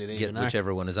 so I Maybe just they get even are.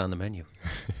 whichever one is on the menu.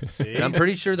 See? And I'm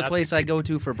pretty sure the place I go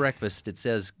to for breakfast, it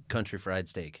says country fried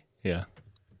steak. Yeah,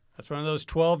 That's one of those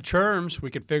 12 terms. We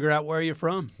could figure out where you're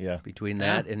from. yeah. Between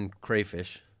that and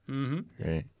crayfish.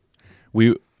 Right.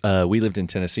 We lived in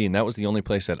Tennessee, and that was the only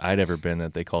place that I'd ever been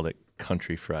that they called it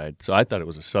country fried. So I thought it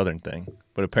was a Southern thing,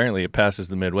 but apparently it passes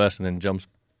the Midwest and then jumps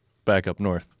back up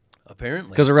north. Apparently.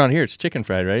 Because around here it's chicken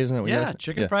fried, right? Isn't that what you Yeah, guys-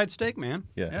 chicken fried steak, man.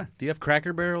 Yeah. Do you have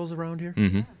Cracker Barrels around here?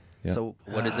 Mm-hmm. Yeah. So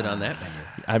what is it on that menu?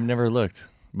 I've never looked,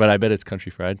 but I bet it's country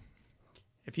fried.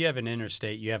 If you have an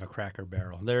interstate, you have a Cracker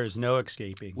Barrel. There is no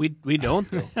escaping. We don't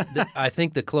though. I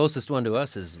think the closest one to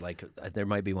us is like there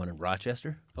might be one in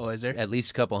Rochester, Oh, is there? at least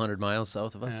a couple 100 miles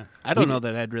south of us. Yeah. I don't know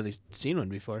that I'd really seen one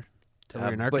before. Till we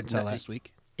were in but Arkansas not- last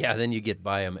week. Yeah, then you get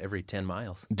by them every 10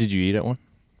 miles. Did you eat at one?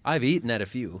 I've eaten at a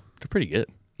few. They're pretty good.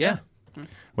 Yeah.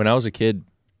 When I was a kid,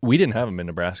 we didn't have them in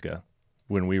Nebraska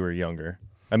when we were younger.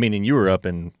 I mean, and you were up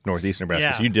in northeast Nebraska,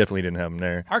 Yeah. so you definitely didn't have them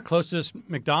there. Our closest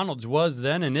McDonald's was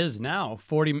then and is now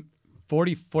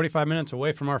 45 minutes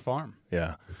away from our farm.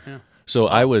 Yeah. Yeah. So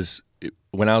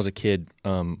when I was a kid,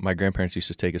 my grandparents used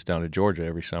to take us down to Georgia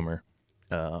every summer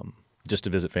just to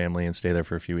visit family and stay there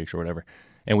for a few weeks or whatever.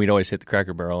 And we'd always hit the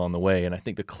Cracker Barrel on the way. And I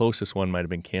think the closest one might have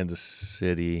been Kansas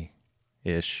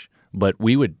City-ish. But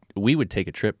we would take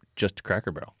a trip just to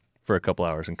Cracker Barrel for a couple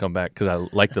hours and come back because I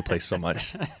liked the place so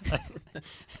much.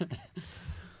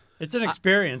 It's an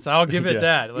experience. I'll give it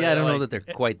that. Yeah, I don't know that they're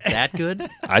quite that good.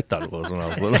 I thought it was when I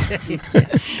was little.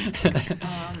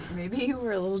 Maybe you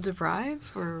were a little deprived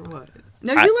or what?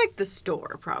 No, you liked the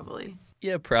store probably.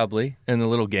 Yeah, probably. And the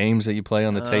little games that you play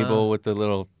on the table with the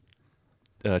little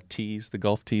tees, the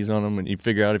golf tees on them, and you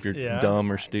figure out if you're Yeah.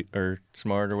 dumb or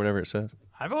smart or whatever it says.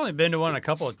 I've only been to one a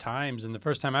couple of times, and the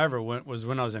first time I ever went was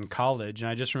when I was in college, and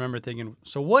I just remember thinking,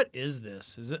 "So what is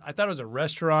this? Is it?" I thought it was a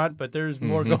restaurant, but there's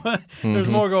more going. There's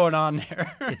more going on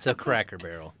there. It's a Cracker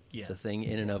Barrel. Yeah. It's a thing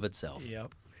in and of itself.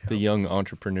 Yep. The young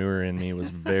entrepreneur in me was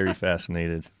very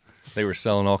fascinated. They were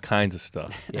selling all kinds of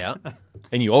stuff, Yeah.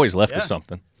 and you always left Yeah. with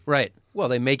something. Right. Well,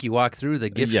 they make you walk through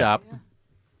the gift Yeah. shop.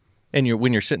 And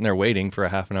when you're sitting there waiting for a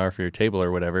half an hour for your table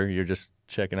or whatever, you're just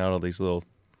checking out all these little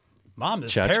Mom,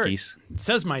 this parrot tchotchkes.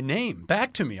 says my name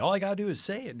back to me. All I gotta do is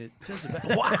say it. And it says it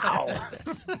back. Wow.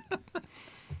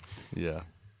 Yeah,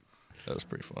 that was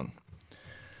pretty fun.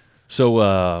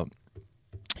 So,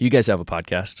 you guys have a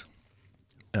podcast,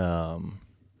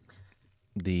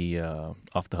 the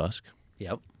Off the Husk.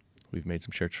 Yep. We've made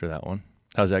some shirts for that one.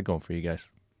 How's that going for you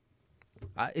guys?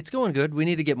 It's going good. We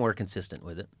need to get more consistent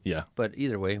with it. Yeah, But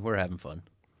either way, we're having fun.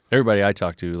 everybody I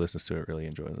talk to who listens to it really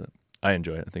enjoys it. I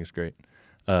enjoy it. I think it's great.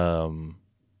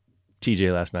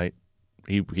 TJ last night,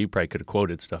 he probably could have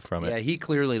quoted stuff from Yeah, it. he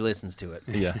clearly listens to it.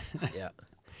 Yeah, Yeah.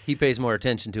 He pays more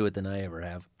attention to it than I ever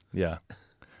have. yeah.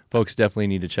 Folks definitely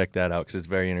need to check that out because it's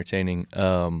very entertaining.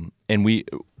 And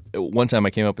one time I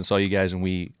came up and saw you guys, and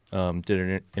we did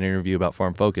an interview about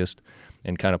Farm Focused,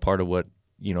 and kind of part of what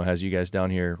has you guys down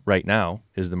here right now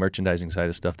is the merchandising side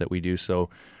of stuff that we do. So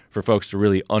for folks to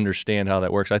really understand how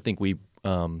that works. I think we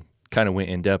kind of went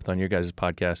in depth on your guys'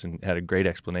 podcast and had a great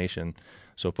explanation,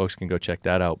 so folks can go check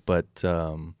that out. But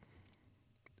the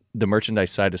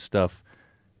merchandise side of stuff,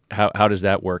 how does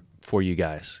that work for you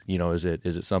guys? Is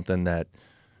it something that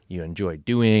you enjoy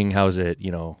doing? How's it,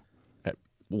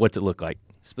 what's it look like?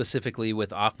 Specifically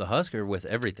with Off the Husk or with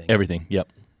everything? Everything, yep.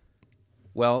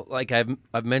 Well, like I've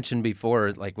mentioned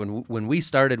before, like when we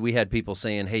started, we had people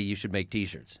saying, "Hey, you should make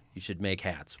T-shirts, you should make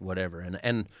hats, whatever."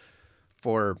 And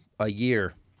for a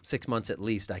year, 6 months at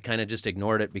least, I kind of just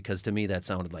ignored it because to me that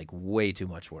sounded like way too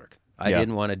much work. I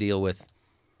didn't want to deal with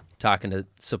talking to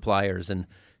suppliers and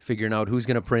figuring out who's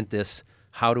going to print this,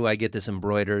 how do I get this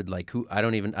embroidered? Like I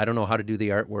don't know how to do the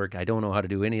artwork. I don't know how to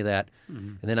do any of that.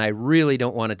 And then I really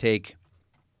don't want to take,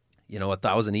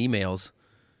 1,000 emails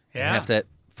and have to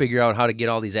figure out how to get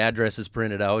all these addresses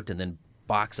printed out and then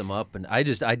box them up. And I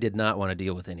did not want to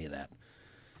deal with any of that.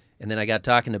 And then I got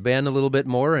talking to Ben a little bit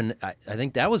more, and I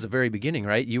think that was the very beginning,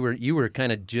 right? You were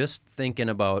kind of just thinking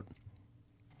about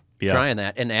trying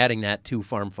that and adding that to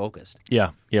Farm Focused.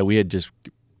 Yeah, we had just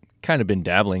kind of been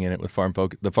dabbling in it with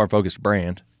the Farm Focused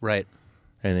brand. Right.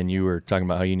 And then you were talking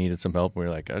about how you needed some help. We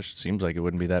were like, gosh, it seems like it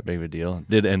wouldn't be that big of a deal. It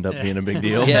did end up being a big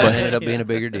deal. Yeah, but it ended up being a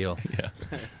bigger deal. Yeah.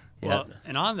 Well,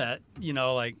 and on that,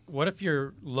 what if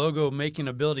your logo making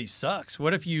ability sucks?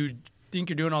 What if you think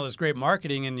you're doing all this great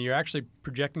marketing and you're actually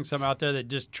projecting something out there that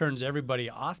just turns everybody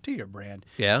off to your brand?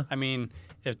 Yeah. I mean,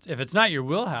 if it's not your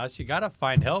wheelhouse, you got to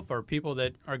find help or people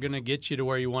that are going to get you to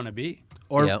where you want to be.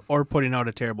 Or putting out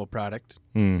a terrible product.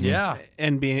 Mm-hmm. Yeah.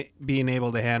 And being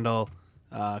able to handle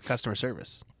customer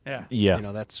service. Yeah. Yeah.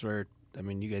 That's where,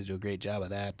 you guys do a great job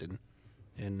of that.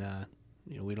 And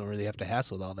we don't really have to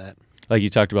hassle with all that. Like you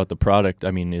talked about, the product,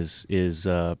 is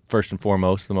first and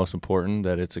foremost the most important,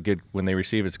 that it's when they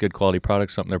receive it's a good quality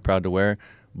product, something they're proud to wear,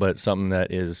 but something that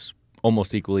is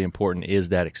almost equally important is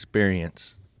that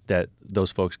experience that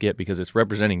those folks get, because it's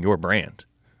representing your brand.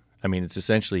 It's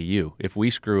essentially you. If we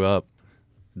screw up,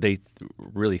 they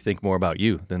really think more about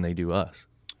you than they do us.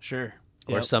 Sure.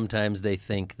 Or Yep. sometimes they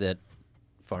think that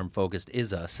Farm Focused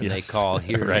is us, and Yes. they call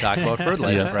here Right. to talk about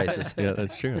fertilizer prices. Yeah,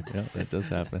 that's true. Yeah, that does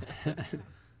happen.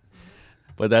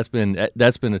 But that's been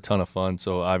a ton of fun.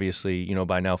 So obviously,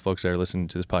 by now, folks that are listening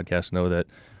to this podcast know that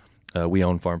we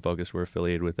own Farm Focus. We're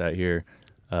affiliated with that here.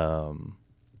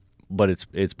 But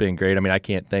it's been great. I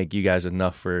can't thank you guys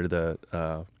enough for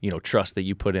the trust that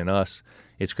you put in us.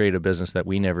 It's created a business that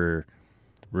we never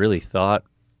really thought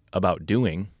about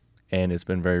doing, and it's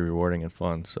been very rewarding and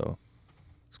fun. So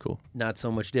it's cool. Not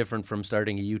so much different from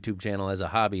starting a YouTube channel as a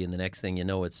hobby, and the next thing you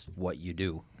know, it's what you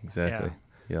do. Exactly.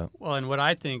 Yeah. Well, and what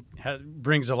I think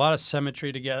brings a lot of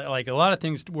symmetry together, like a lot of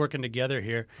things working together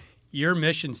here. Your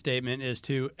mission statement is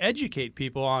to educate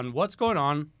people on what's going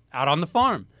on out on the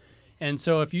farm. And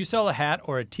so if you sell a hat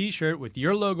or a T-shirt with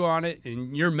your logo on it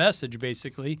and your message,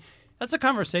 basically, that's a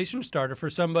conversation starter for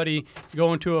somebody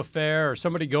going to a fair or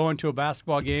somebody going to a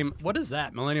basketball game. What is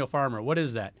that, Millennial Farmer? What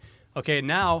is that? Okay,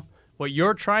 now what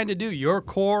you're trying to do, your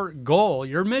core goal,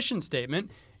 your mission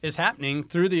statement is happening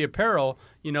through the apparel,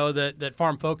 that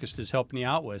Farm Focused is helping you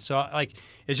out with. So,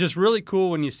 it's just really cool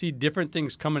when you see different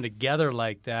things coming together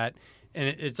like that, and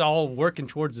it's all working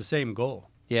towards the same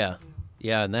goal. Yeah,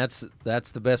 and that's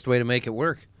the best way to make it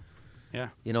work. Yeah.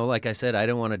 Like I said, I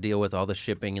don't want to deal with all the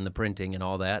shipping and the printing and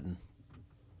all that, and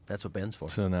that's what Ben's for.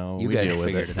 So now you we guys deal with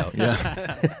figured it out.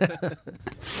 Yeah.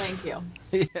 Thank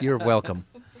you. You're welcome.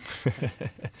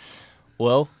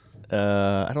 Well,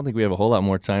 I don't think we have a whole lot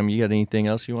more time. You got anything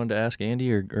else you wanted to ask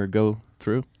Andy or go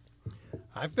through?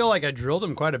 I feel like I drilled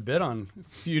him quite a bit on a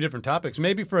few different topics.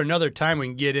 Maybe for another time we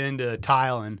can get into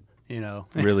tiling,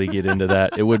 Really get into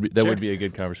that. It would be, that Sure. would be a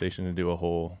good conversation to do a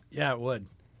whole Yeah, it would.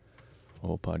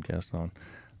 podcast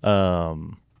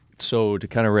on. So to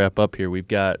kind of wrap up here, we've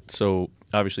got, so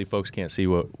obviously folks can't see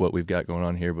what we've got going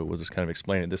on here, but we'll just kind of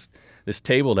explain it. This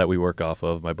table that we work off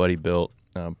of, my buddy built,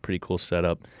 pretty cool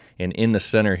setup. And in the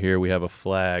center here, we have a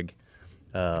flag,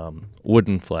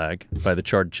 wooden flag by the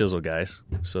Charred Chisel guys.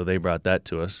 So they brought that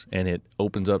to us, and it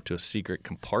opens up to a secret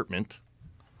compartment.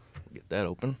 Get that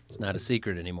open. It's not a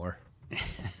secret anymore.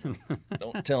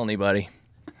 Don't tell anybody.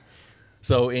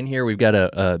 So in here we've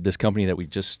got this company that we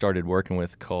just started working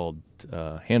with called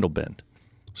Handlebend.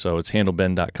 So it's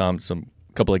handlebend.com. Some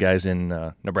couple of guys in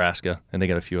Nebraska, and they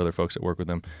got a few other folks that work with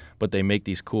them. But they make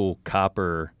these cool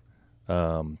copper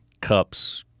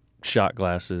cups, shot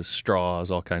glasses,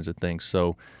 straws, all kinds of things.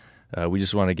 So we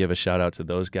just want to give a shout out to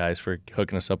those guys for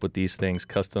hooking us up with these things,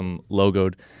 custom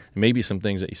logoed, maybe some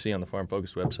things that you see on the Farm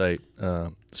Focus website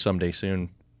someday soon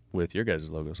with your guys'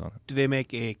 logos on it. Do they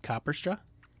make a copper straw?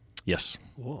 Yes.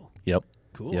 Whoa. Yep.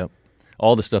 Cool. Yep.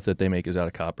 all the stuff that they make is out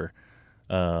of copper.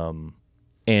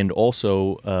 And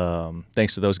also,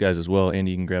 thanks to those guys as well,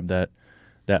 Andy, you can grab that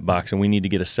box. And we need to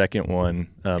get a second one.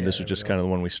 This was just kind of the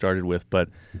one we started with, but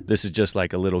this is just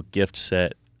like a little gift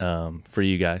set for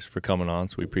you guys for coming on.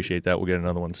 So we appreciate that. We'll get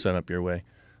another one sent up your way.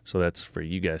 So that's for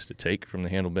you guys to take from the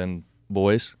Handle Bend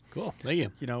boys. Cool. Thank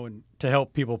you. You know, and to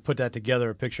help people put that together,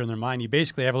 a picture in their mind, you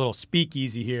basically have a little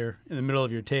speakeasy here in the middle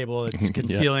of your table. It's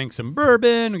concealing some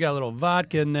bourbon. We got a little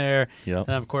vodka in there. Yep.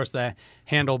 And, of course, the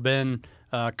Handle Bend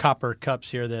copper cups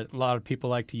here that a lot of people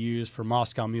like to use for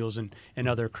Moscow mules and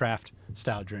other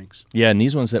craft-style drinks. Yeah, and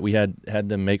these ones that we had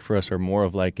them make for us are more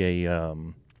of like a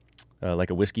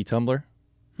whiskey tumbler.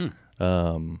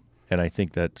 And I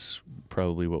think that's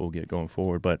probably what we'll get going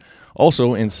forward. But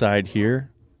also inside here,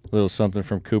 a little something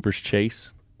from Cooper's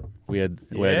Chase. We had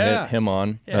him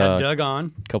on Doug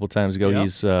on a couple times ago. Yep.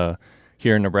 He's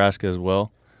here in Nebraska as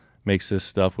well. Makes this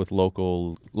stuff with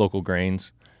local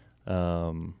grains.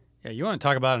 Yeah, you want to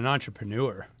talk about an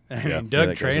entrepreneur. I mean, that Doug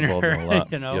guy's Trainer, involved in a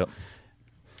lot. you know. Yep.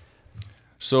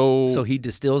 So he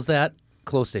distills that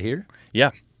close to here?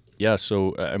 yeah.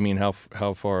 So I mean, how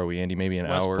far are we, Andy? Maybe an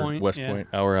West hour. Point, West yeah. Point,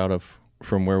 hour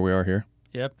from where we are here.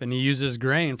 Yep, and he uses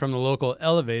grain from the local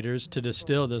elevators to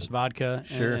distill this vodka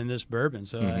and this bourbon.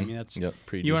 So, I mean, that's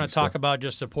pretty you want decent to talk stuff. about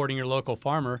just supporting your local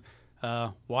farmer,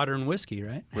 water and whiskey,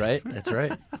 right? Right. That's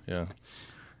right. Yeah.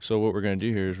 So what we're going to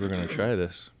do here is we're going to try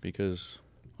this because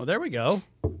Well, there we go.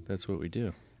 that's what we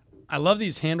do. I love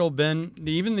these Handle Bend,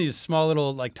 even these small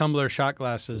little like tumbler shot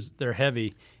glasses. They're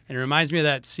heavy, and it reminds me of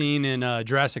that scene in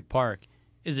Jurassic Park.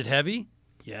 Is it heavy?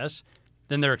 Yes.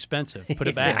 Then they're expensive. Put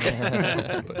it back.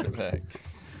 Put it back.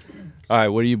 All right,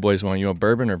 what do you boys want? You want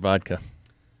bourbon or vodka?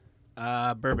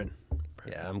 Bourbon.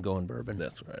 Yeah, I'm going bourbon.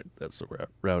 That's right. That's the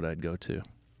route I'd go to.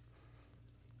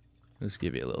 Let's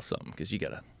give you a little something because you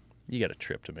got a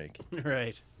trip to make.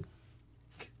 Right.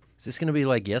 Is this going to be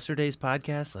like yesterday's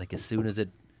podcast? Like as soon as it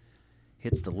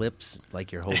hits the lips,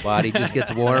 like your whole body just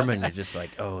gets warm and you're just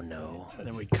like, oh no.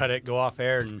 Then we cut it, go off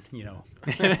air, and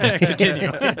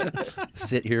continue.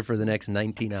 Sit here for the next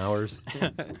 19 hours.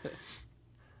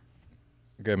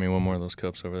 Grab me one more of those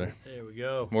cups over there. There we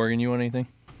go. Morgan, you want anything?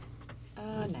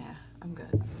 Nah, I'm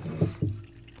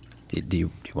good. Do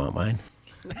you want mine?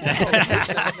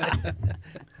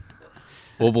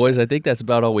 Well, boys, I think that's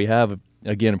about all we have.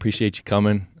 Again, appreciate you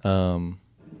coming.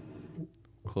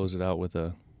 Close it out with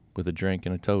a drink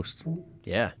and a toast.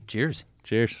 Yeah. Cheers.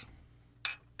 Cheers.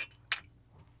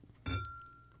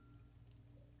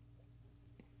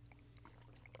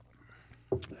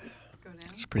 Go down.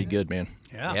 It's pretty good, man.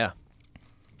 Yeah. Yeah.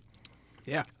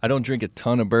 Yeah. I don't drink a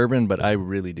ton of bourbon, but I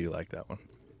really do like that one.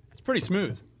 It's pretty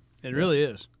smooth. It really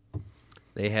is.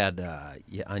 They had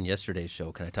on yesterday's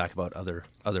show. Can I talk about other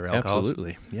alcohols?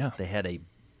 Absolutely, yeah. They had a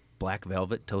black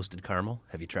velvet toasted caramel.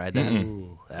 Have you tried that?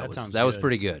 Ooh, that sounds was good.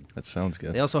 pretty good. That sounds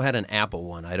good. They also had an apple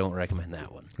one. I don't recommend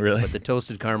that one. Really? But the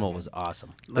toasted caramel was awesome.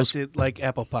 Let's do like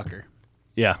apple pucker.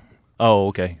 Yeah. Oh,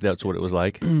 okay. That's what it was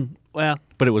like. Well,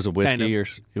 But it was a whiskey, Kind of. or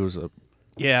it was a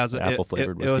yeah, it was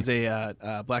Apple-flavored it was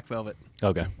a black velvet.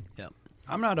 okay. Yeah.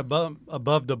 I'm not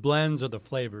above the blends or the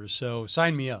flavors, so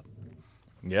sign me up.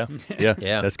 Yeah, yeah,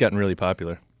 Yeah. That's gotten really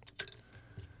popular.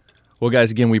 Well,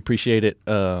 guys, again, we appreciate it.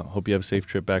 Hope you have a safe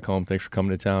trip back home. Thanks for coming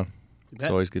to town. It's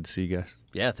bet. always good to see you guys.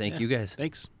 Yeah, thank you guys.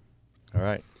 Thanks. All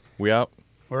right, we out.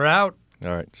 We're out.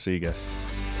 All right, see you guys.